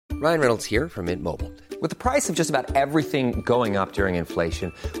Ryan Reynolds here from Mint Mobile. With the price of just about everything going up during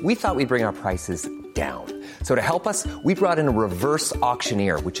inflation, we thought we'd bring our prices down. So to help us, we brought in a reverse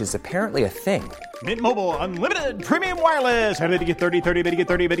auctioneer, which is apparently a thing. Mint Mobile Unlimited Premium Wireless. How to get 30, 30, bit to get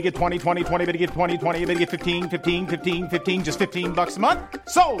 30, bit to get 20, 20, 20, bit to get 20, 20, bit to get 15, 15, 15, 15, just $15 a month?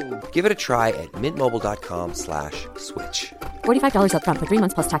 Sold! Give it a try at mintmobile.com/switch. $45 up front for 3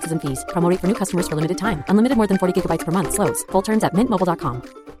 months plus taxes and fees. Promo rate for new customers for limited time. Unlimited more than 40 gigabytes per month. Slows full terms at mintmobile.com.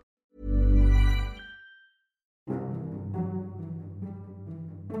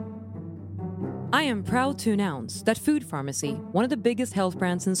 I am proud to announce that Food Pharmacy, one of the biggest health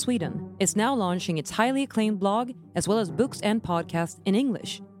brands in Sweden, is now launching its highly acclaimed blog as well as books and podcasts in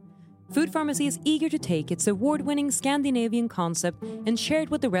English. Food Pharmacy is eager to take its award-winning Scandinavian concept and share it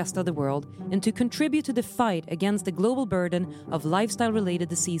with the rest of the world and to contribute to the fight against the global burden of lifestyle-related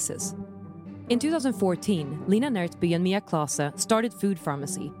diseases. In 2014, Lina Nertby and Mia Klase started Food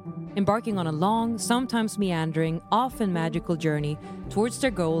Pharmacy, embarking on a long, sometimes meandering, often magical journey towards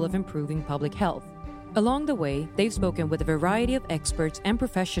their goal of improving public health. Along the way, they've spoken with a variety of experts and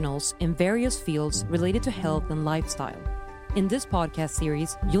professionals in various fields related to health and lifestyle. In this podcast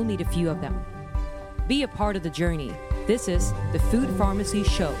series, you'll meet a few of them. Be a part of the journey. This is the Food Pharmacy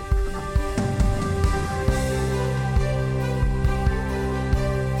Show.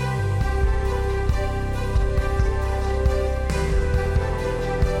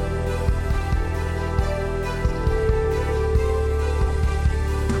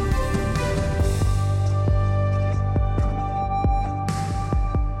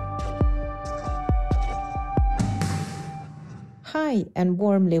 Hi, and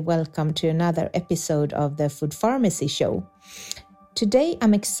warmly welcome to another episode of the Food Pharmacy Show. Today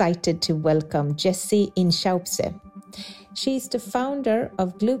I'm excited to welcome Jessie Inchauspé. She's the founder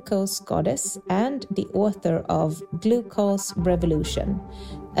of Glucose Goddess and the author of Glucose Revolution,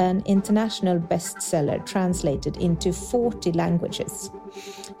 an international bestseller translated into 40 languages.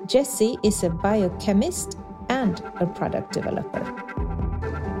 Jessie is a biochemist and a product developer.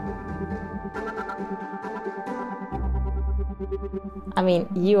 I mean,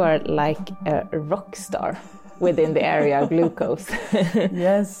 you are like a rock star within the area of glucose.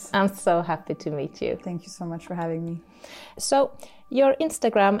 Yes. I'm so happy to meet you. Thank you so much for having me. So, your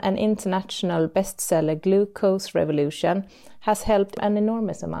Instagram and international bestseller Glucose Revolution has helped an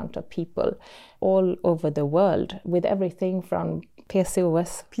enormous amount of people all over the world with everything from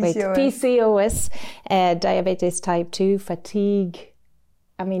PCOS, diabetes type 2, fatigue,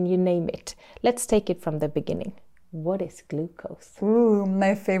 I mean, you name it. Let's take it from the beginning. What is glucose? Ooh,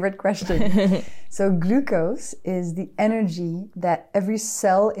 my favorite question. So glucose is the energy that every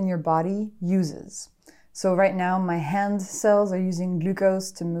cell in your body uses. So right now, my hand cells are using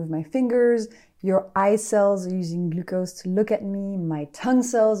glucose to move my fingers. Your eye cells are using glucose to look at me. My tongue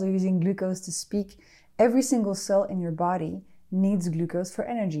cells are using glucose to speak. Every single cell in your body needs glucose for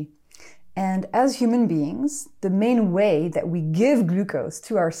energy. And as human beings, the main way that we give glucose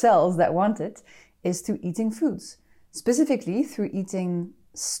to our cells that want it is through eating foods. Specifically through eating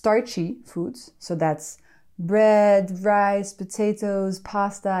starchy foods. So that's bread, rice, potatoes,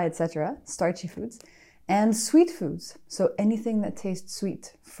 pasta, etc. Starchy foods. And sweet foods. So anything that tastes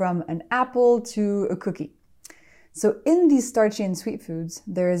sweet, from an apple to a cookie. So in these starchy and sweet foods,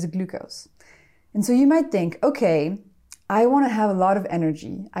 there is glucose. And so you might think, okay, I want to have a lot of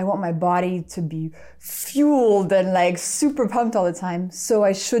energy. I want my body to be fueled and like super pumped all the time. So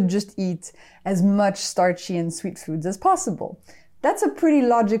I should just eat as much starchy and sweet foods as possible. That's a pretty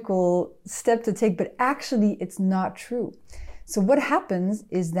logical step to take, but actually it's not true. So what happens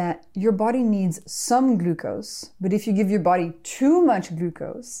is that your body needs some glucose, but if you give your body too much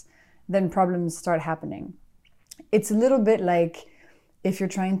glucose, then problems start happening. It's a little bit like if you're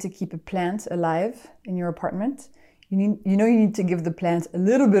trying to keep a plant alive in your apartment. You need to give the plant a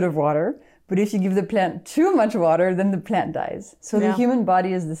little bit of water, but if you give the plant too much water, then the plant dies. So the human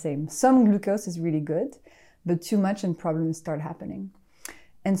body is the same. Some glucose is really good, but too much and problems start happening.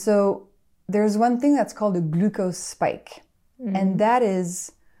 And so there's one thing that's called a glucose spike. And that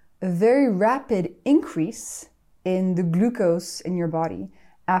is a very rapid increase in the glucose in your body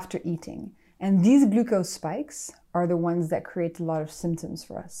after eating. And these glucose spikes are the ones that create a lot of symptoms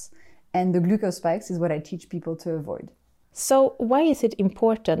for us. And the glucose spikes is what I teach people to avoid. So why is it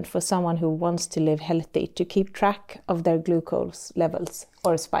important for someone who wants to live healthy to keep track of their glucose levels,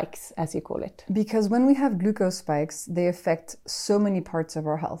 or spikes as you call it? Because when we have glucose spikes, they affect so many parts of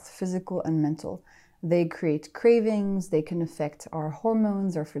our health, physical and mental. They create cravings, they can affect our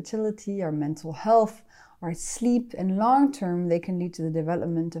hormones, our fertility, our mental health, our sleep, and long term they can lead to the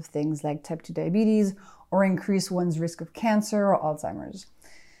development of things like type 2 diabetes or increase one's risk of cancer or Alzheimer's.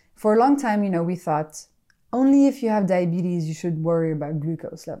 For a long time, we thought only if you have diabetes, you should worry about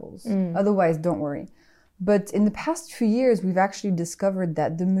glucose levels. Otherwise, don't worry. But in the past few years, we've actually discovered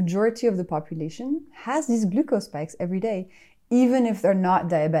that the majority of the population has these glucose spikes every day, even if they're not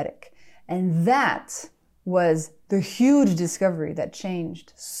diabetic. And that was the huge discovery that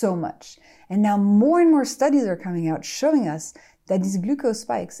changed so much. And now more and more studies are coming out showing us that these glucose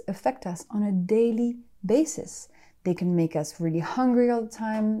spikes affect us on a daily basis. They can make us really hungry all the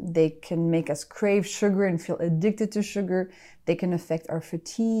time. They can make us crave sugar and feel addicted to sugar. They can affect our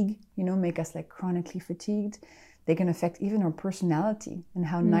fatigue, make us like chronically fatigued. They can affect even our personality and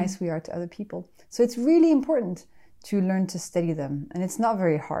how nice we are to other people. So it's really important to learn to study them. And it's not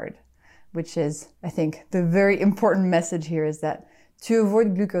very hard, which is, I think, the very important message here is that to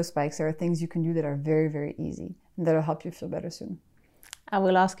avoid glucose spikes, there are things you can do that are very, very easy and that'll help you feel better soon. I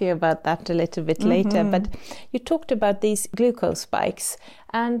will ask you about that a little bit later, but you talked about these glucose spikes,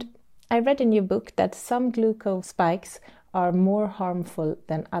 and I read in your book that some glucose spikes are more harmful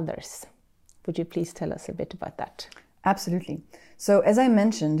than others. Would you please tell us a bit about that? Absolutely. So as I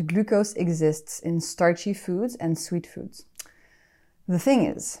mentioned, glucose exists in starchy foods and sweet foods. The thing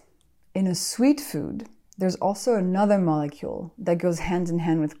is, in a sweet food, there's also another molecule that goes hand in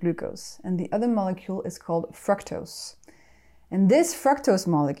hand with glucose, and the other molecule is called fructose. And this fructose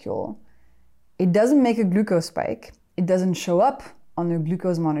molecule, it doesn't make a glucose spike. It doesn't show up on the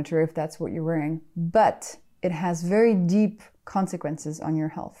glucose monitor if that's what you're wearing, but it has very deep consequences on your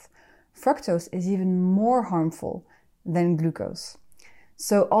health. Fructose is even more harmful than glucose.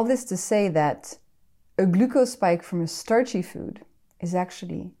 So all this to say that a glucose spike from a starchy food is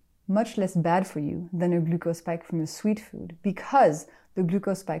actually much less bad for you than a glucose spike from a sweet food, because the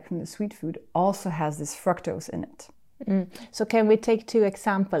glucose spike from the sweet food also has this fructose in it. So can we take 2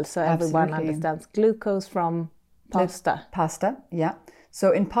 examples so everyone understands? Glucose from pasta. Pasta, yeah.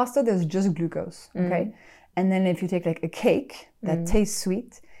 So in pasta, there's just glucose, okay? And then if you take like a cake that tastes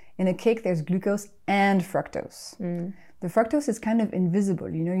sweet, in a cake, there's glucose and fructose. The fructose is kind of invisible,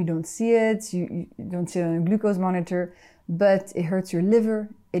 you don't see it, you don't see it on a glucose monitor, but it hurts your liver,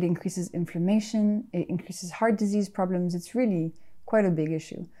 it increases inflammation, it increases heart disease problems. It's really quite a big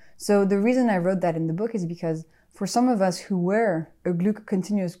issue. So the reason I wrote that in the book is because for some of us who wear a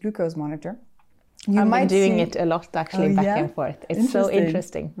continuous glucose monitor, I've been doing it a lot actually, back and forth. It's so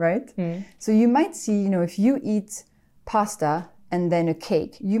interesting. Right? So you might see, if you eat pasta and then a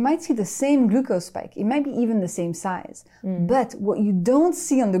cake, you might see the same glucose spike. It might be even the same size. But what you don't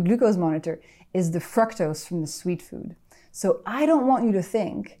see on the glucose monitor is the fructose from the sweet food. So I don't want you to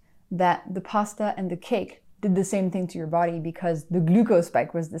think that the pasta and the cake did the same thing to your body because the glucose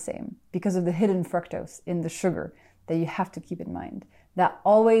spike was the same, because of the hidden fructose in the sugar that you have to keep in mind. That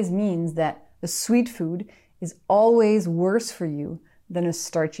always means that a sweet food is always worse for you than a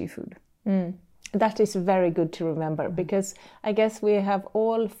starchy food. That is very good to remember, because I guess we have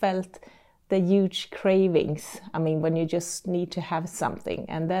all felt the huge cravings. I mean, when you just need to have something,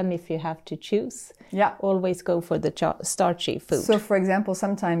 and then if you have to choose, always go for the starchy food. So for example,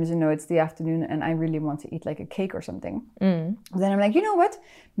 sometimes, it's the afternoon and I really want to eat like a cake or something. Then I'm like, you know what?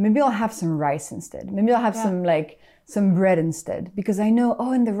 Maybe I'll have some rice instead. Maybe I'll have some bread instead, because I know,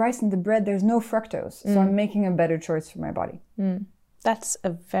 in the rice and the bread, there's no fructose. So I'm making a better choice for my body. That's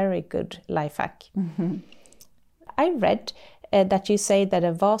a very good life hack. I read that you say that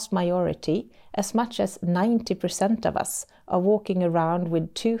a vast majority, as much as 90% of us, are walking around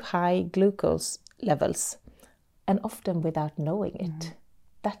with too high glucose levels, and often without knowing it.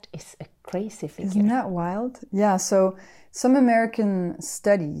 That is a crazy figure. Isn't that wild? Yeah, so some American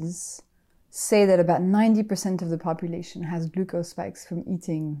studies say that about 90% of the population has glucose spikes from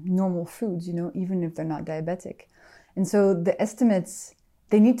eating normal foods, even if they're not diabetic. And so the estimates,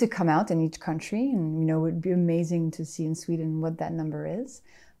 they need to come out in each country, and it would be amazing to see in Sweden what that number is.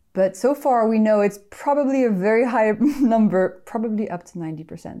 But so far we know it's probably a very high number, probably up to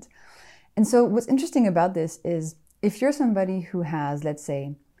 90%. And so what's interesting about this is if you're somebody who has, let's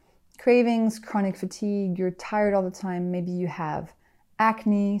say, cravings, chronic fatigue, you're tired all the time, maybe you have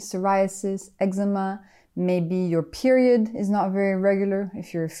acne, psoriasis, eczema, maybe your period is not very regular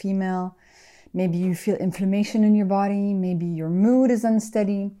if you're a female, maybe you feel inflammation in your body, maybe your mood is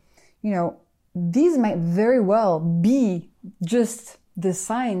unsteady, these might very well be just the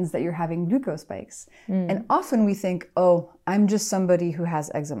signs that you're having glucose spikes. And often we think, I'm just somebody who has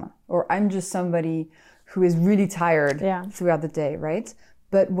eczema, or I'm just somebody who is really tired throughout the day, right?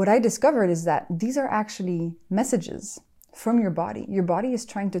 But what I discovered is that these are actually messages from your body. Your body is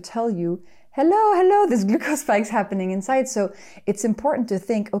trying to tell you, hello, there's glucose spikes happening inside. So it's important to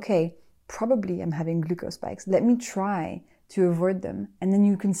think, okay, probably I'm having glucose spikes. Let me try to avoid them. And then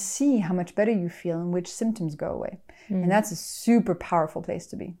you can see how much better you feel and which symptoms go away. And that's a super powerful place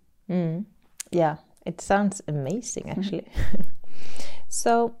to be. Yeah, it sounds amazing, actually.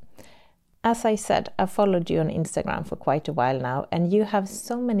 So, as I said, I followed you on Instagram for quite a while now, and you have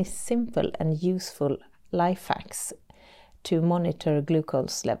so many simple and useful life hacks to monitor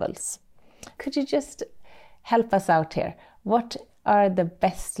glucose levels. Could you just help us out here? What are the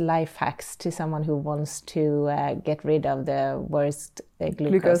best life hacks to someone who wants to get rid of the worst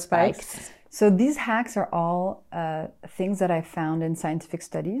glucose spikes? So these hacks are all things that I found in scientific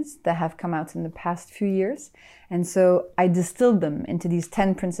studies that have come out in the past few years. And so I distilled them into these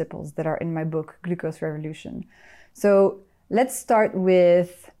 10 principles that are in my book, Glucose Revolution. So let's start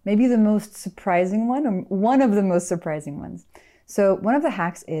with maybe the most surprising one, or one of the most surprising ones. So one of the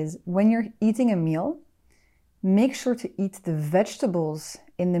hacks is when you're eating a meal, make sure to eat the vegetables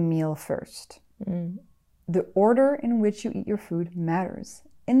in the meal first. The order in which you eat your food matters.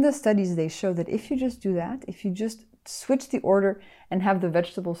 In the studies, they show that if you just do that, if you just switch the order and have the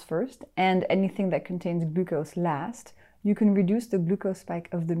vegetables first and anything that contains glucose last, you can reduce the glucose spike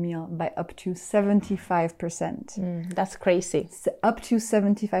of the meal by up to 75%. That's crazy. Up to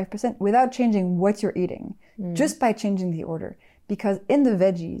 75% without changing what you're eating, just by changing the order. Because in the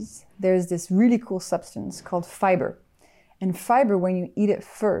veggies, there's this really cool substance called fiber. And fiber, when you eat it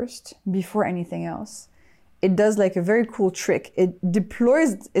first, before anything else, it does like a very cool trick. It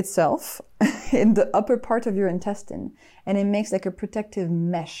deploys itself in the upper part of your intestine, and it makes like a protective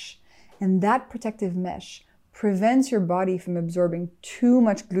mesh. And that protective mesh prevents your body from absorbing too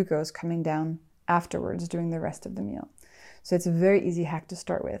much glucose coming down afterwards during the rest of the meal. So it's a very easy hack to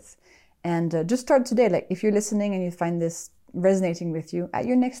start with. And just start today. Like if you're listening and you find this resonating with you, at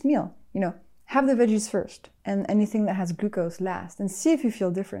your next meal, have the veggies first and anything that has glucose last, and see if you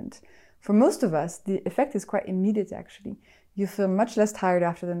feel different. For most of us, the effect is quite immediate, actually. You feel much less tired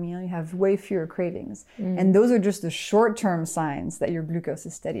after the meal. You have way fewer cravings. And those are just the short-term signs that your glucose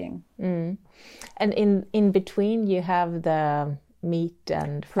is steadying. And in between, you have the meat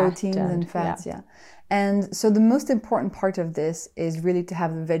and proteins fat and fats, yeah. And so the most important part of this is really to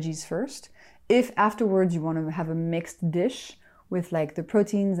have the veggies first. If afterwards you want to have a mixed dish with like the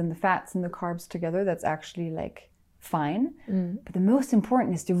proteins and the fats and the carbs together, that's actually like fine. But the most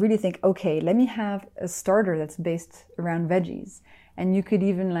important is to really think, okay, let me have a starter that's based around veggies. And you could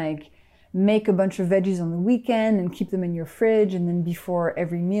even like make a bunch of veggies on the weekend and keep them in your fridge, and then before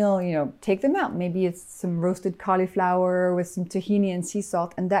every meal, take them out. Maybe it's some roasted cauliflower with some tahini and sea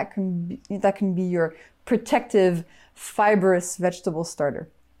salt, and that can be your protective fibrous vegetable starter.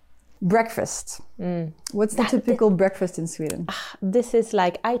 Breakfast. What's the typical breakfast in Sweden? This is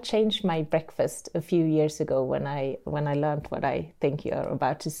like, I changed my breakfast a few years ago when I learned what I think you're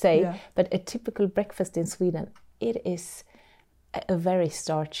about to say. Yeah. But a typical breakfast in Sweden, it is a very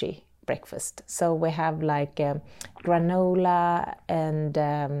starchy breakfast. So we have like granola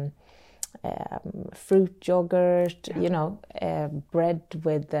and fruit yogurt, bread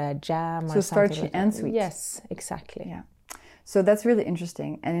with jam. So or starchy like and that. sweet. Yes, exactly. Yeah. So that's really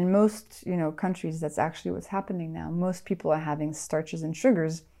interesting. And in most, countries, that's actually what's happening now. Most people are having starches and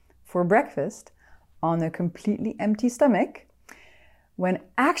sugars for breakfast on a completely empty stomach, when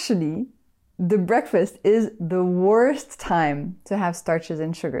actually the breakfast is the worst time to have starches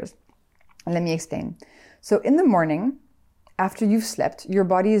and sugars. Let me explain. So in the morning, after you've slept, your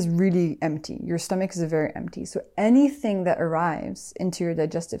body is really empty. Your stomach is very empty. So anything that arrives into your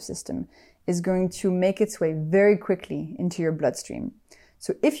digestive system is going to make its way very quickly into your bloodstream.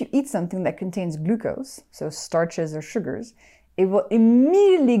 So if you eat something that contains glucose, so starches or sugars, it will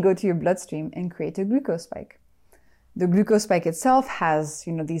immediately go to your bloodstream and create a glucose spike. The glucose spike itself has,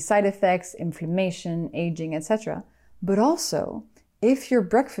 these side effects, inflammation, aging, etc. But also, if your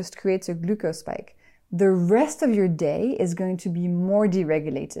breakfast creates a glucose spike, the rest of your day is going to be more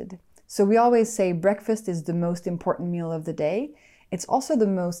deregulated. So we always say breakfast is the most important meal of the day. It's also the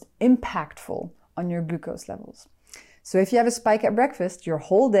most impactful on your glucose levels. So if you have a spike at breakfast, your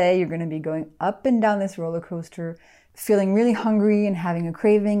whole day, you're going to be going up and down this roller coaster, feeling really hungry and having a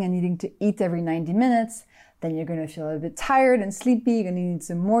craving and needing to eat every 90 minutes. Then you're going to feel a bit tired and sleepy. You're going to need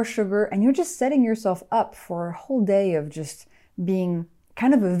some more sugar. And you're just setting yourself up for a whole day of just being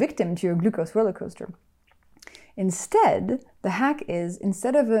kind of a victim to your glucose roller coaster. Instead, the hack is,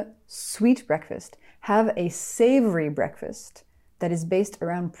 instead of a sweet breakfast, have a savory breakfast that is based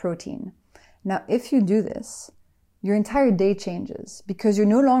around protein. Now, if you do this, your entire day changes because you're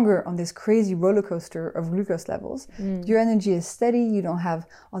no longer on this crazy roller coaster of glucose levels. Your energy is steady, you don't have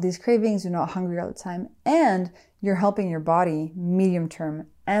all these cravings, you're not hungry all the time, and you're helping your body medium term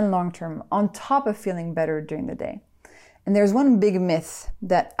and long term on top of feeling better during the day. And there's one big myth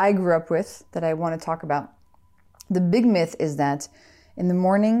that I grew up with that I want to talk about. The big myth is that in the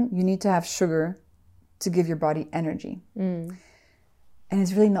morning you need to have sugar to give your body energy. And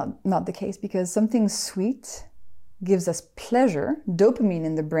it's really not the case, because something sweet gives us pleasure, dopamine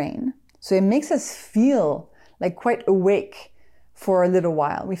in the brain. So it makes us feel like quite awake for a little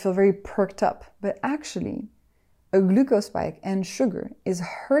while. We feel very perked up. But actually, a glucose spike and sugar is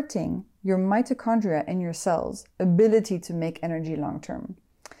hurting your mitochondria and your cells' ability to make energy long term.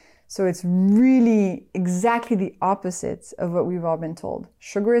 So it's really exactly the opposite of what we've all been told.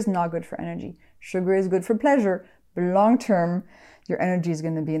 Sugar is not good for energy. Sugar is good for pleasure, but long term, your energy is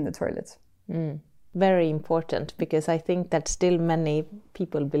going to be in the toilet. Very important, because I think that still many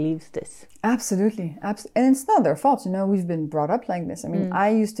people believe this. Absolutely. And it's not their fault. We've been brought up like this. I mean, I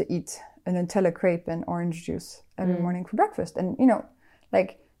used to eat a Nutella crepe and orange juice every morning for breakfast. And,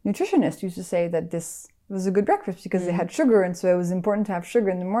 like nutritionists used to say that this was a good breakfast because they had sugar, and so it was important to have sugar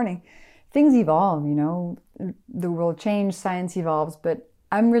in the morning. Things evolve, the world changes, science evolves, but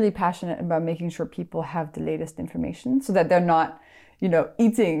I'm really passionate about making sure people have the latest information so that they're not,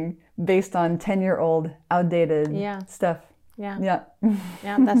 eating based on 10-year-old outdated stuff. Yeah,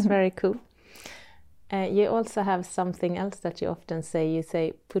 that's very cool. You also have something else that you often say. You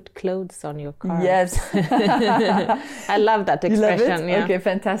say, put clothes on your carbs. Yes. I love that expression. You love it? Yeah. Okay,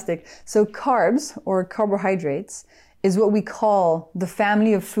 fantastic. So carbs, or carbohydrates, is what we call the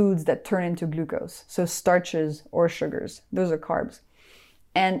family of foods that turn into glucose. So starches or sugars, those are carbs.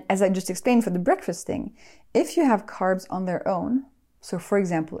 And as I just explained for the breakfast thing, if you have carbs on their own, so for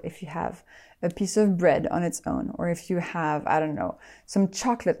example, if you have a piece of bread on its own, or if you have, some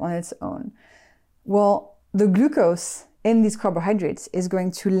chocolate on its own, well, the glucose in these carbohydrates is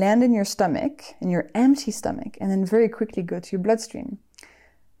going to land in your stomach, in your empty stomach, and then very quickly go to your bloodstream.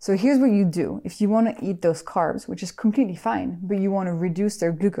 So here's what you do. If you want to eat those carbs, which is completely fine, but you want to reduce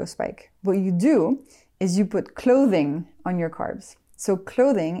their glucose spike, what you do is you put clothing on your carbs. So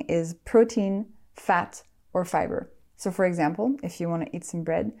clothing is protein, fat, or fiber. So for example, if you want to eat some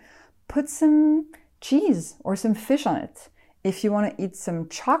bread, put some cheese or some fish on it. If you want to eat some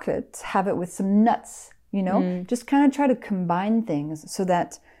chocolate, have it with some nuts, Just kind of try to combine things so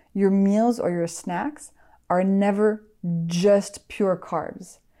that your meals or your snacks are never just pure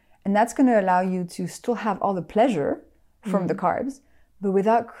carbs. And that's going to allow you to still have all the pleasure from the carbs, but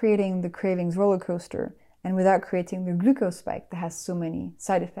without creating the cravings roller coaster and without creating the glucose spike that has so many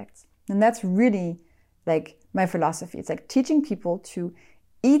side effects. And that's really like my philosophy. It's like teaching people to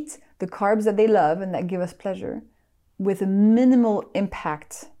eat the carbs that they love and that give us pleasure with a minimal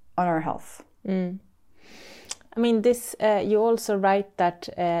impact on our health. I mean, this you also write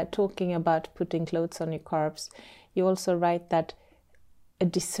that, talking about putting clothes on your carbs, you also write that a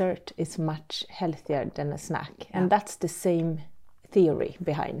dessert is much healthier than a snack. And that's the same theory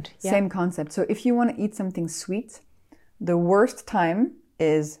behind. Yeah? Same concept. So if you want to eat something sweet, the worst time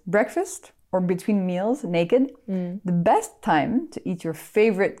is breakfast or between meals, naked. The best time to eat your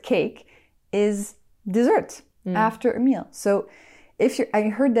favorite cake is dessert after a meal. So I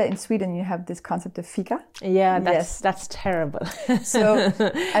heard that in Sweden you have this concept of fika. Yeah, that's terrible. So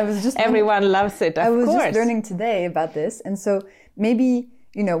I was just everyone loves it. Of course. Just learning today about this, and so maybe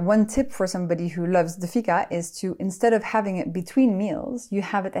one tip for somebody who loves the fika is to, instead of having it between meals, you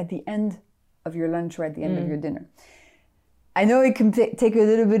have it at the end of your lunch or at the end of your dinner. I know it can take a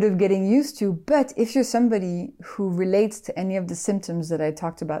little bit of getting used to, but if you're somebody who relates to any of the symptoms that I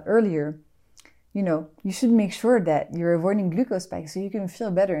talked about earlier, you should make sure that you're avoiding glucose spikes so you can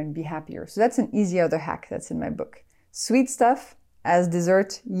feel better and be happier. So that's an easy other hack that's in my book. Sweet stuff as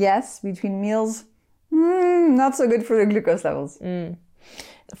dessert, yes. Between meals, not so good for the glucose levels.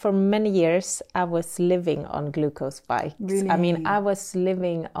 For many years, I was living on glucose spikes. Really? I mean, I was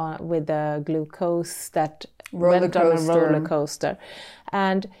living with a glucose that went on a roller coaster.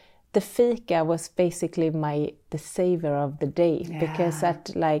 And the fika was basically the savior of the day, because at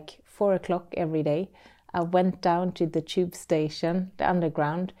 4:00 every day, I went down to the tube station, the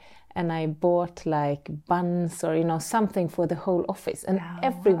underground, and I bought buns or something for the whole office, and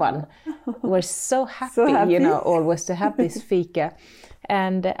everyone were so happy, always to have this fika.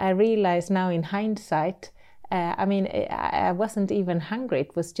 And I realized now in hindsight, I wasn't even hungry.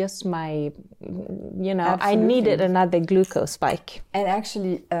 It was just my, I needed another glucose spike. And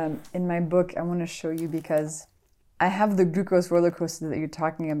actually, in my book, I want to show you, because I have the glucose roller coaster that you're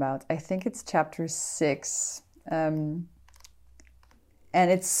talking about. I think it's chapter 6. And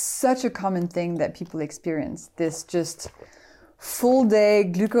it's such a common thing that people experience. This just full day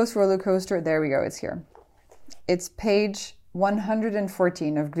glucose roller coaster. There we go, it's here. It's page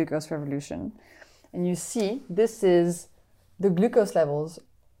 114 of Glucose Revolution. And you see, this is the glucose levels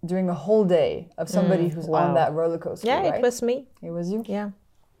during a whole day of somebody who's on that roller coaster. Yeah, right? it was me. It was you. Yeah,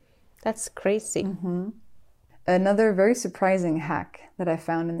 that's crazy. Another very surprising hack that I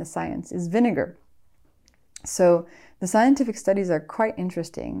found in the science is vinegar. So the scientific studies are quite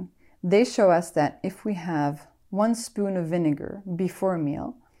interesting. They show us that if we have 1 spoon of vinegar before a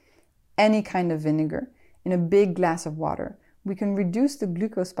meal, any kind of vinegar, in a big glass of water, we can reduce the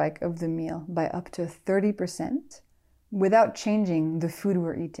glucose spike of the meal by up to 30% without changing the food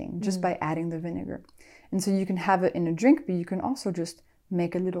we're eating, just by adding the vinegar. And so you can have it in a drink, but you can also just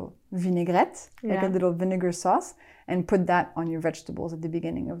make a little vinaigrette, like a little vinegar sauce, and put that on your vegetables at the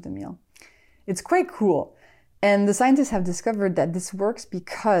beginning of the meal. It's quite cool. And the scientists have discovered that this works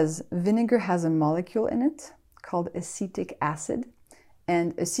because vinegar has a molecule in it called acetic acid.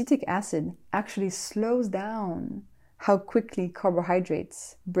 And acetic acid actually slows down how quickly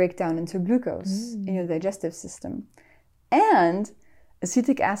carbohydrates break down into glucose in your digestive system. And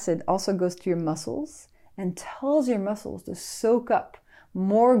acetic acid also goes to your muscles and tells your muscles to soak up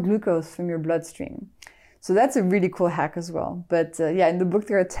more glucose from your bloodstream. So that's a really cool hack as well. But in the book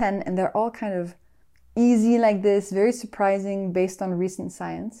there are 10, and they're all kind of easy like this, very surprising based on recent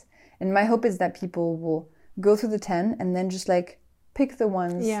science. And my hope is that people will go through the 10 and then just like pick the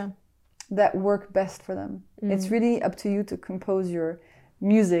ones that work best for them. It's really up to you to compose your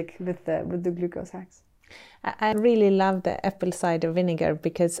music with the glucose hacks. I really love the apple cider vinegar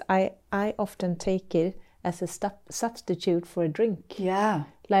because I often take it as a substitute for a drink. Yeah.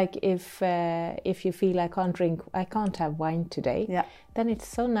 Like if you feel I can't have wine today, then it's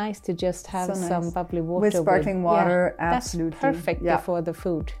so nice to just have some bubbly water. With sparkling water, absolutely. That's perfect before the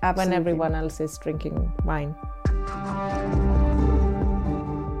food, when everyone else is drinking wine.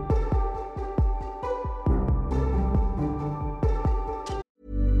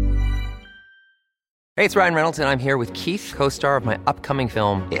 Hey, it's Ryan Reynolds, and I'm here with Keith, co-star of my upcoming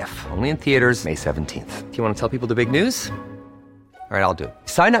film, If, only in theaters May 17th. Do you want to tell people the big news? All right, I'll do it.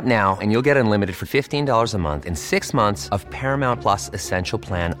 Sign up now and you'll get unlimited for $15 a month and 6 months of Paramount Plus Essential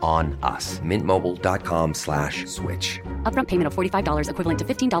Plan on us. MintMobile.com/switch. Upfront payment of $45 equivalent to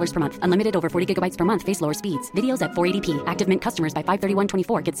 $15 per month. Unlimited over 40 gigabytes per month. Face lower speeds. Videos at 480p. Active Mint customers by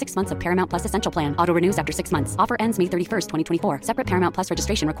 531.24 get 6 months of Paramount Plus Essential Plan. Auto renews after 6 months. Offer ends May 31st, 2024. Separate Paramount Plus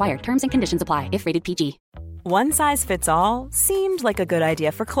registration required. Terms and conditions apply if rated PG. One size fits all seemed like a good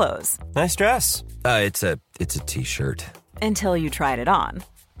idea for clothes. Nice dress. It's a t-shirt. Until you tried it on.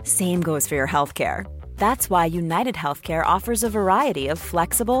 Same goes for your healthcare. That's why United Healthcare offers a variety of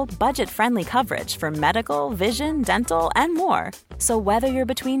flexible, budget-friendly coverage for medical, vision, dental, and more. So whether you're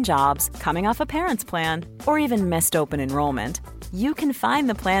between jobs, coming off a parent's plan, or even missed open enrollment, you can find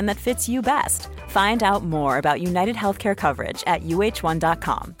the plan that fits you best. Find out more about United Healthcare coverage at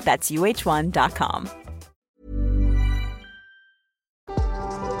uh1.com. That's uh1.com.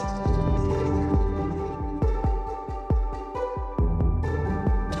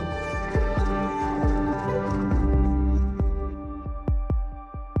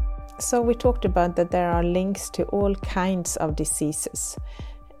 So we talked about that there are links to all kinds of diseases.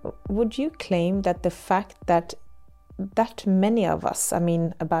 Would you claim that the fact that many of us, I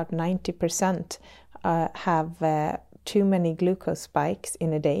mean about 90%, have too many glucose spikes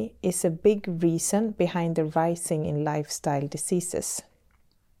in a day is a big reason behind the rising in lifestyle diseases?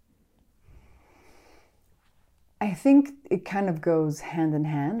 I think it kind of goes hand in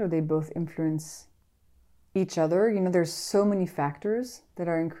hand, or they both influence each other. You know, there's so many factors that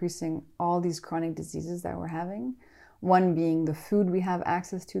are increasing all these chronic diseases that we're having. One being the food we have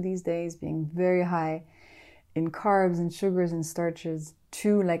access to these days being very high in carbs and sugars and starches.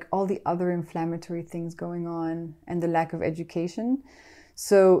 Two, like all the other inflammatory things going on and the lack of education.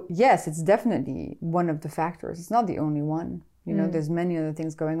 So yes, it's definitely one of the factors. It's not the only one. You know, there's many other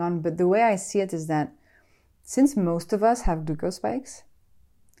things going on. But the way I see it is that since most of us have glucose spikes,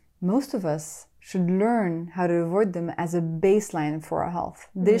 most of us should learn how to avoid them as a baseline for our health.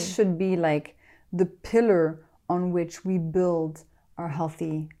 This should be like the pillar on which we build our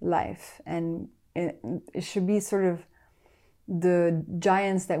healthy life. And it should be sort of the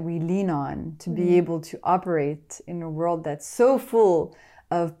giants that we lean on to be able to operate in a world that's so full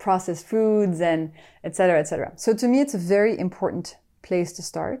of processed foods and et cetera, et cetera. So to me, it's a very important place to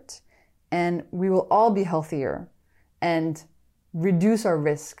start. And we will all be healthier and reduce our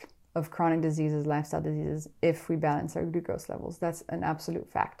risk of chronic diseases, lifestyle diseases, if we balance our glucose levels. That's an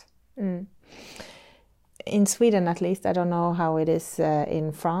absolute fact. In Sweden, at least, I don't know how it is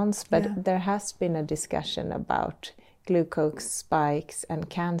in France, but there has been a discussion about glucose spikes and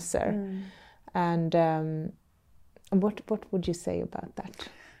cancer. And what would you say about that?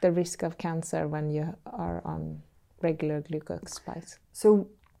 The risk of cancer when you are on regular glucose spikes? So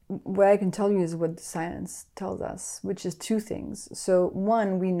what I can tell you is what the science tells us, which is two things. So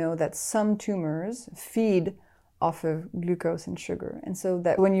one, we know that some tumors feed off of glucose and sugar. And so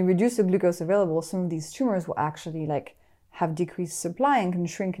that when you reduce the glucose available, some of these tumors will actually have decreased supply and can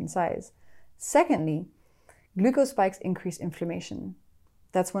shrink in size. Secondly, glucose spikes increase inflammation.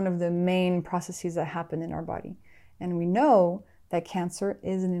 That's one of the main processes that happen in our body. And we know that cancer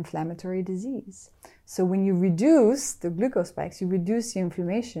is an inflammatory disease. So when you reduce the glucose spikes, you reduce the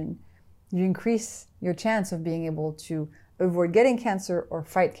inflammation, you increase your chance of being able to avoid getting cancer or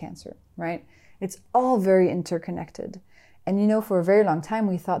fight cancer, right? It's all very interconnected. And for a very long time,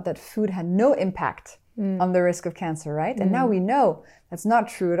 we thought that food had no impact on the risk of cancer, right? And now we know that's not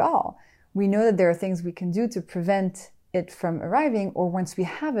true at all. We know that there are things we can do to prevent it from arriving, or once we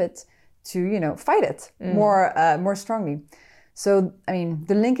have it, to, fight it more strongly. So,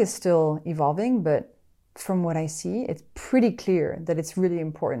 the link is still evolving, but from what I see, it's pretty clear that it's really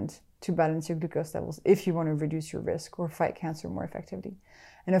important to balance your glucose levels if you want to reduce your risk or fight cancer more effectively.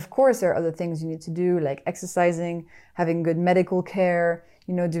 And of course, there are other things you need to do, like exercising, having good medical care,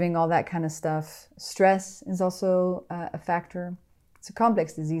 doing all that kind of stuff. Stress is also a factor. It's a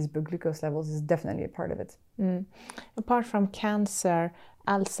complex disease, but glucose levels is definitely a part of it. Apart from cancer,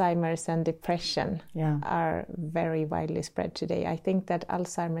 Alzheimer's and depression are very widely spread today. I think that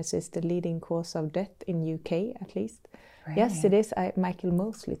Alzheimer's is the leading cause of death in UK, at least. Really? Yes, it is. Michael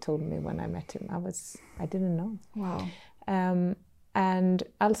Mosley told me when I met him. I didn't know. Wow. And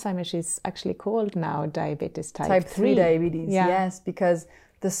Alzheimer's is actually called now diabetes type 3 diabetes. Yeah. Yes, because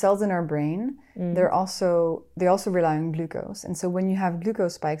the cells in our brain, they also rely on glucose. And so when you have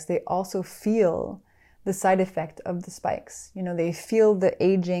glucose spikes, they also feel the side effect of the spikes. They feel the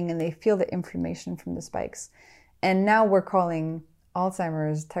aging and they feel the inflammation from the spikes. And now we're calling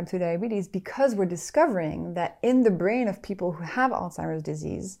Alzheimer's type 2 diabetes because we're discovering that in the brain of people who have Alzheimer's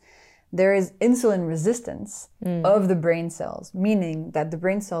disease, there is insulin resistance of the brain cells, meaning that the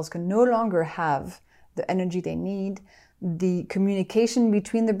brain cells can no longer have the energy they need. The communication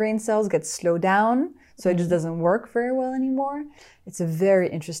between the brain cells gets slowed down, so it just doesn't work very well anymore. It's a very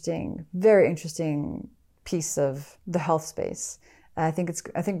interesting piece of the health space. I think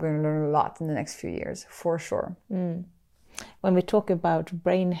we're going to learn a lot in the next few years, for sure. When we talk about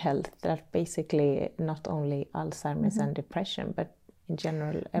brain health, that's basically not only Alzheimer's and depression, but in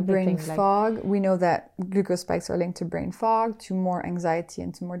general, everything. Brain fog. We know that glucose spikes are linked to brain fog, to more anxiety,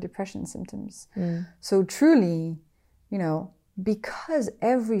 and to more depression symptoms. So truly, because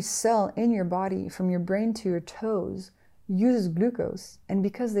every cell in your body, from your brain to your toes, uses glucose, and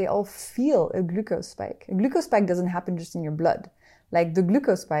because they all feel a glucose spike doesn't happen just in your blood. The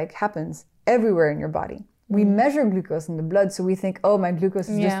glucose spike happens everywhere in your body. We measure glucose in the blood, so we think, oh, my glucose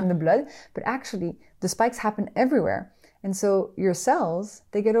is just in the blood, but actually the spikes happen everywhere. And so your cells,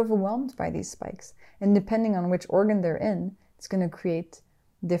 they get overwhelmed by these spikes. And depending on which organ they're in, it's going to create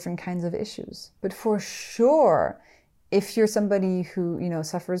different kinds of issues. But for sure, if you're somebody who,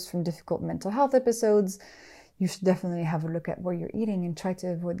 suffers from difficult mental health episodes, you should definitely have a look at what you're eating and try to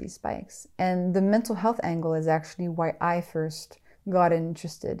avoid these spikes. And the mental health angle is actually why I first got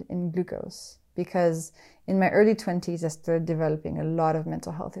interested in glucose. Because in my early 20s, I started developing a lot of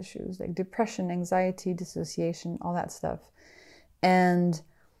mental health issues, like depression, anxiety, dissociation, all that stuff. And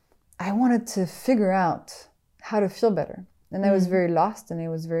I wanted to figure out how to feel better. And I was very lost and it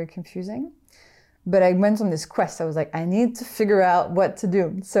was very confusing. But I went on this quest. I was like, I need to figure out what to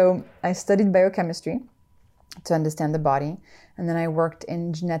do. So I studied biochemistry to understand the body. And then I worked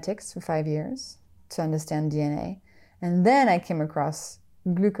in genetics for 5 years to understand DNA. And then I came across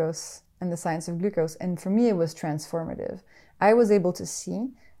glucose and the science of glucose. And for me, it was transformative. I was able to see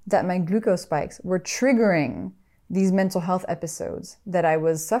that my glucose spikes were triggering these mental health episodes that I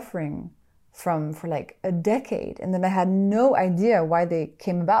was suffering from for like a decade. And then I had no idea why they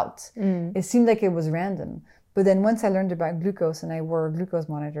came about. It seemed like it was random. But then once I learned about glucose and I wore a glucose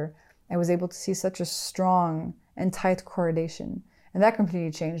monitor, I was able to see such a strong and tight correlation. And that completely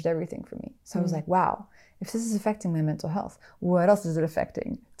changed everything for me. So I was like, wow, if this is affecting my mental health, what else is it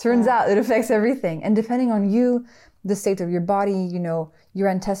affecting? Turns out it affects everything. And depending on you, the state of your body, your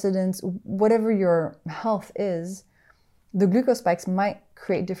antecedents, whatever your health is, the glucose spikes might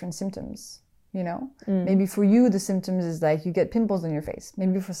create different symptoms, Maybe for you, the symptoms is like you get pimples on your face.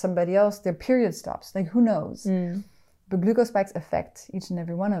 Maybe for somebody else, their period stops. Like, who knows? But glucose spikes affect each and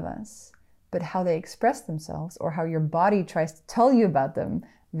every one of us. But how they express themselves or how your body tries to tell you about them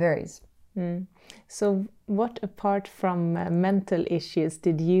varies. So what, apart from mental issues,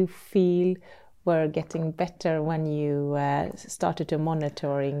 did you feel were getting better when you started to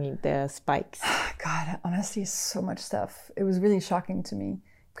monitoring the spikes? God, honestly, so much stuff. It was really shocking to me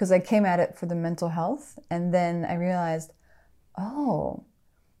because I came at it for the mental health, and then I realized, oh,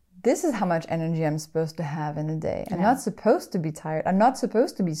 this is how much energy I'm supposed to have in a day. I'm not supposed to be tired. I'm not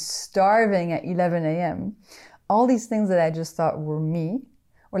supposed to be starving at 11 a.m. All these things that I just thought were me.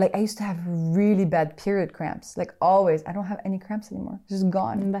 Or like I used to have really bad period cramps, like always. I don't have any cramps anymore. It's just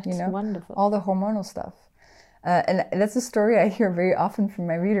gone. That's wonderful. All the hormonal stuff. And that's a story I hear very often from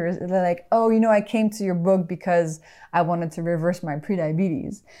my readers. They're like, oh, I came to your book because I wanted to reverse my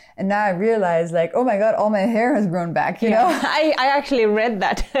prediabetes. And now I realize like, oh my God, all my hair has grown back, you know? I actually read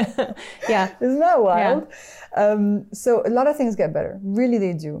that. Yeah. Isn't that wild? Yeah. So a lot of things get better. Really,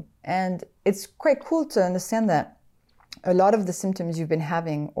 they do. And it's quite cool to understand that a lot of the symptoms you've been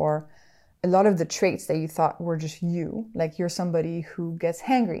having, or a lot of the traits that you thought were just you, like you're somebody who gets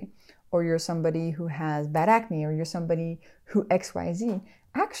hangry, or you're somebody who has bad acne, or you're somebody who XYZ,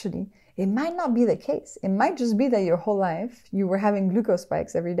 actually, it might not be the case. It might just be that your whole life you were having glucose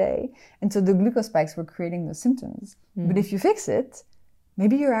spikes every day, and so the glucose spikes were creating the symptoms. But if you fix it,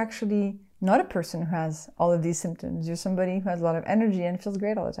 maybe you're actually not a person who has all of these symptoms. You're somebody who has a lot of energy and feels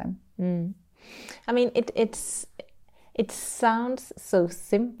great all the time. I mean, it sounds so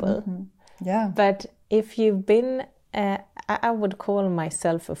simple. Yeah. But if you've been, I would call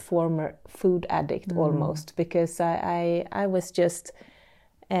myself a former food addict almost, because I was just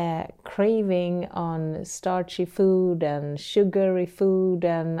craving on starchy food and sugary food,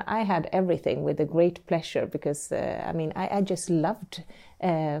 and I had everything with a great pleasure because, I just loved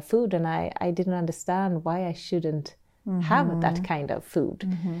food, and I didn't understand why I shouldn't have that kind of food.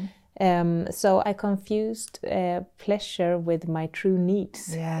 So I confused pleasure with my true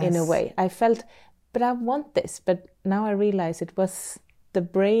needs in a way. I felt, but I want this. But now I realize it was the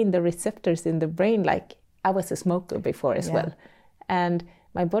brain, the receptors in the brain, like I was a smoker before as well. And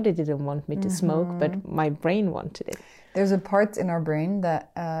my body didn't want me to smoke, but my brain wanted it. There's a part in our brain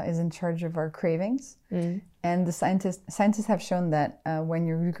that is in charge of our cravings. And the scientists have shown that when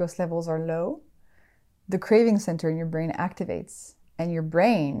your glucose levels are low, the craving center in your brain activates. And your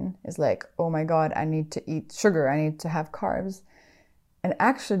brain is like, oh my God, I need to eat sugar. I need to have carbs. And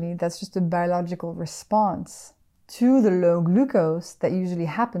actually, that's just a biological response to the low glucose that usually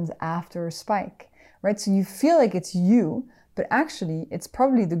happens after a spike, right? So you feel like it's you, but actually, it's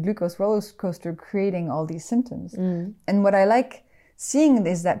probably the glucose roller coaster creating all these symptoms. And what I like seeing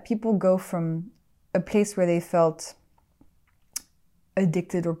is that people go from a place where they felt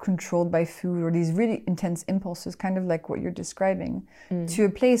addicted or controlled by food or these really intense impulses, kind of like what you're describing, to a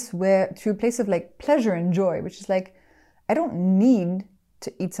place of like pleasure and joy, which is like, I don't need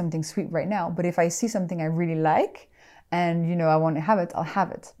to eat something sweet right now, but if I see something I really like and I want to have it, I'll have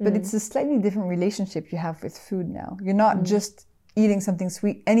it. But it's a slightly different relationship you have with food now. You're not just eating something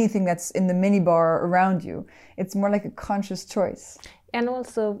sweet, anything that's in the mini bar around you. It's more like a conscious choice. And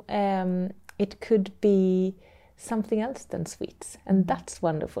also it could be something else than sweets, and that's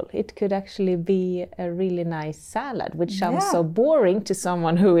wonderful. It could actually be a really nice salad, which sounds so boring to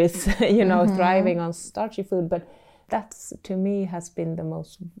someone who is thriving on starchy food, but that's, to me, has been the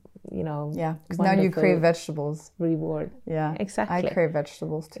most because now you crave vegetables. Reward. Exactly. I crave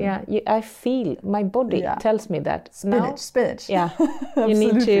vegetables too. I feel my body tells me that spinach. You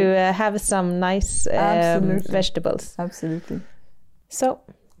need to have some nice vegetables. Absolutely. So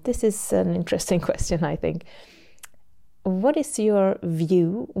this is an interesting question, I think. What is your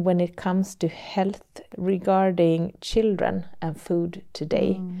view when it comes to health regarding children and food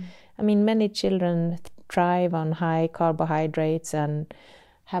today? I mean, many children thrive on high carbohydrates and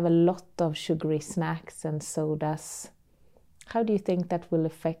have a lot of sugary snacks and sodas. How do you think that will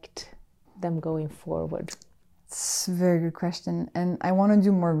affect them going forward? It's a very good question. And I want to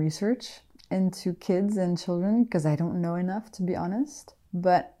do more research into kids and children because I don't know enough, to be honest.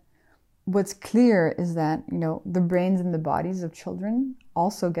 But what's clear is that, the brains and the bodies of children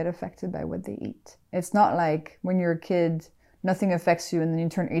also get affected by what they eat. It's not like when you're a kid, nothing affects you and then you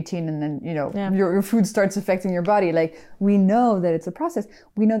turn 18 and then, your food starts affecting your body. Like, we know that it's a process.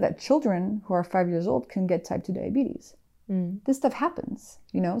 We know that children who are 5 years old can get type 2 diabetes. This stuff happens,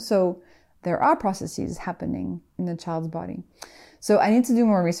 so there are processes happening in the child's body. So I need to do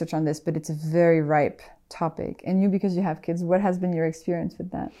more research on this, but it's a very ripe topic. And you, because you have kids, what has been your experience with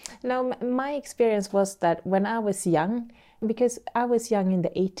that? No, my experience was that when I was young, because I was young in the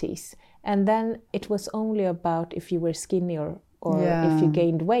 80s, and then it was only about if you were skinny or if you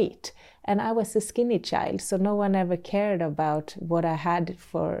gained weight. And I was a skinny child, so no one ever cared about what I had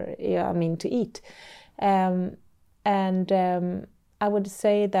to eat. I would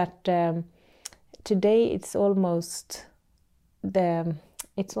say that today it's almost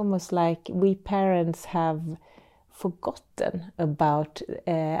like we parents have forgotten about,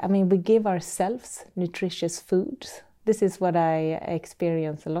 we give ourselves nutritious foods. This is what I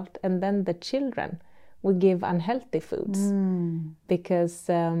experience a lot. And then the children, we give unhealthy foods because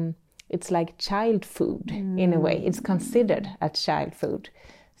it's like child food in a way. It's considered as child food.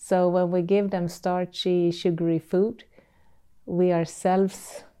 So when we give them starchy, sugary food, we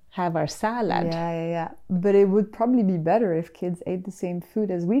ourselves have our salad. Yeah. But it would probably be better if kids ate the same food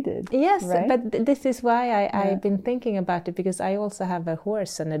as we did. Yes, right? but this is why I've been thinking about it, because I also have a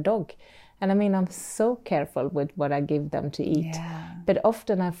horse and a dog. And I'm so careful with what I give them to eat. Yeah. But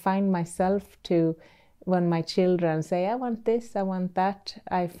often I find myself to, when my children say, I want this, I want that,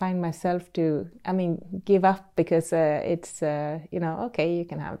 I find myself to, give up because it's, okay, you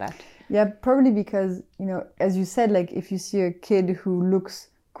can have that. Yeah, probably because, as you said, like if you see a kid who looks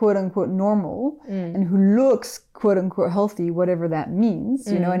quote unquote normal and who looks quote unquote healthy, whatever that means,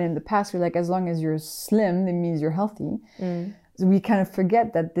 and in the past we're like, as long as you're slim, it means you're healthy. So we kind of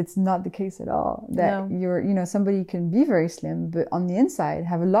forget that it's not the case at all. That you're, somebody can be very slim, but on the inside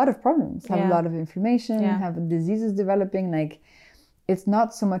have a lot of problems, have a lot of inflammation, have diseases developing. Like it's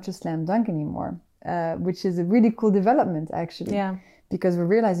not so much a slam dunk anymore, which is a really cool development actually. Yeah. Because we're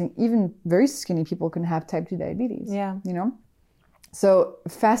realizing even very skinny people can have type 2 diabetes. Yeah. So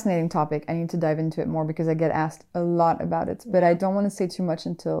fascinating topic. I need to dive into it more because I get asked a lot about it, but I don't want to say too much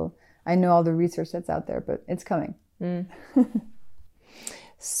until I know all the research that's out there, but it's coming.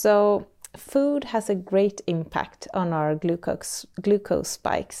 So food has a great impact on our glucose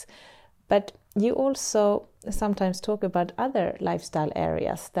spikes, but you also sometimes talk about other lifestyle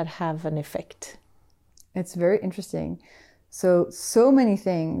areas that have an effect. It's very interesting. So many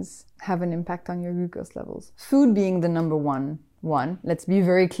things have an impact on your glucose levels. Food being the number one, let's be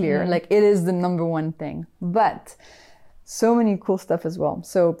very clear, like it is the number one thing, but so many cool stuff as well.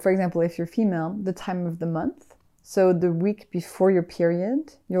 So for example, if you're female, the time of the month, so the week before your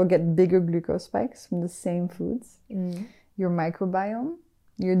period, you'll get bigger glucose spikes from the same foods. Your microbiome,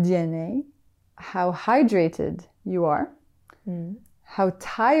 your DNA, how hydrated you are, how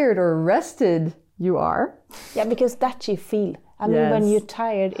tired or rested you are. Yeah, because that you feel. When you're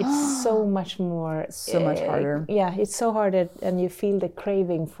tired, it's so much more... so much harder. Yeah, it's so harder, and you feel the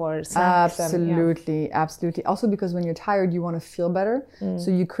craving for snacks. Absolutely. Also because when you're tired, you want to feel better.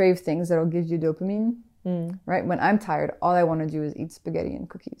 So you crave things that'll give you dopamine. Right? When I'm tired, all I want to do is eat spaghetti and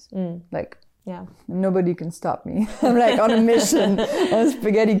cookies. Nobody can stop me. I'm like on a mission, on a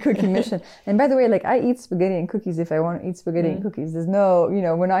spaghetti cookie mission. And by the way, like I eat spaghetti and cookies if I want to eat spaghetti and cookies. There's no,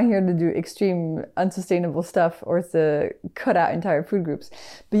 we're not here to do extreme unsustainable stuff or to cut out entire food groups.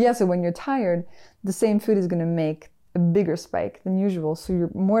 But yeah, so when you're tired, the same food is going to make a bigger spike than usual. So you're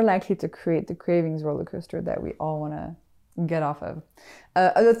more likely to create the cravings roller coaster that we all want to get off of.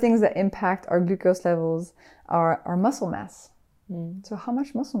 Other things that impact our glucose levels are our muscle mass. So how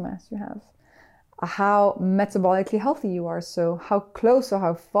much muscle mass you have, how metabolically healthy you are, so how close or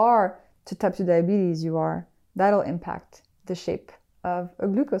how far to type 2 diabetes you are, that'll impact the shape of a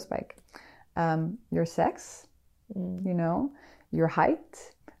glucose spike. Your sex, your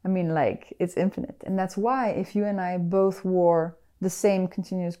height, it's infinite. And that's why if you and I both wore the same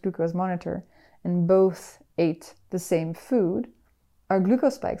continuous glucose monitor and both ate the same food, our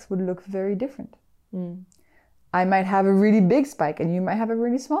glucose spikes would look very different. I might have a really big spike and you might have a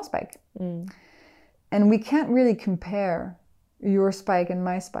really small spike. And we can't really compare your spike and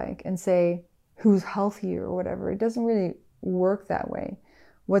my spike and say who's healthier or whatever. It doesn't really work that way.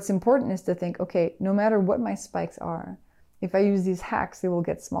 What's important is to think, okay, no matter what my spikes are, if I use these hacks, they will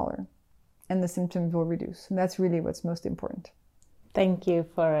get smaller and the symptoms will reduce. And that's really what's most important. Thank you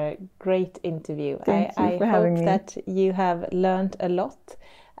for a great interview. Thank you for having me. I hope that you have learned a lot,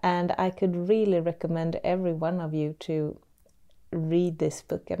 and I could really recommend every one of you to read this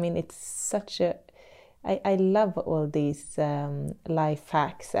book. It's such a... I love all these life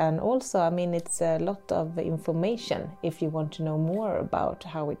hacks, and also, it's a lot of information if you want to know more about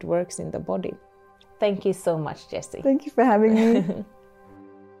how it works in the body. Thank you so much, Jessie. Thank you for having me.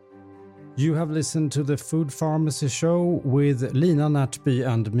 You have listened to the Food Pharmacy Show with Lina Närtby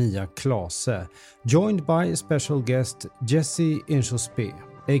and Mia Klase, joined by special guest Jessie Inchauspé,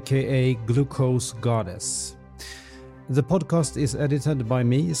 aka Glucose Goddess. The podcast is edited by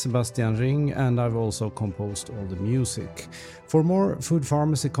me, Sebastian Ring, and I've also composed all the music. For more Food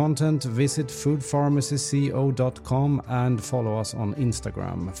Pharmacy content, visit foodpharmacyco.com and follow us on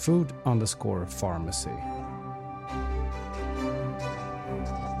Instagram, food_pharmacy.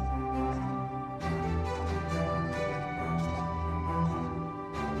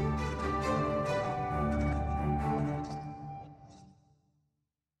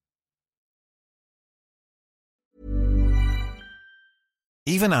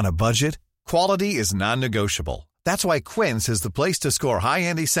 Even on a budget, quality is non-negotiable. That's why Quince is the place to score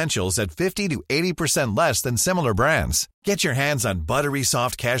high-end essentials at 50 to 80% less than similar brands. Get your hands on buttery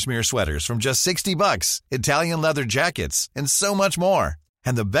soft cashmere sweaters from just $60, Italian leather jackets, and so much more.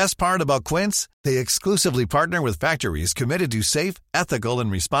 And the best part about Quince, they exclusively partner with factories committed to safe, ethical,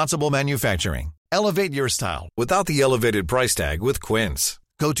 and responsible manufacturing. Elevate your style without the elevated price tag with Quince.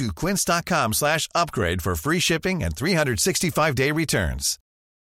 Go to quince.com/upgrade for free shipping and 365-day returns.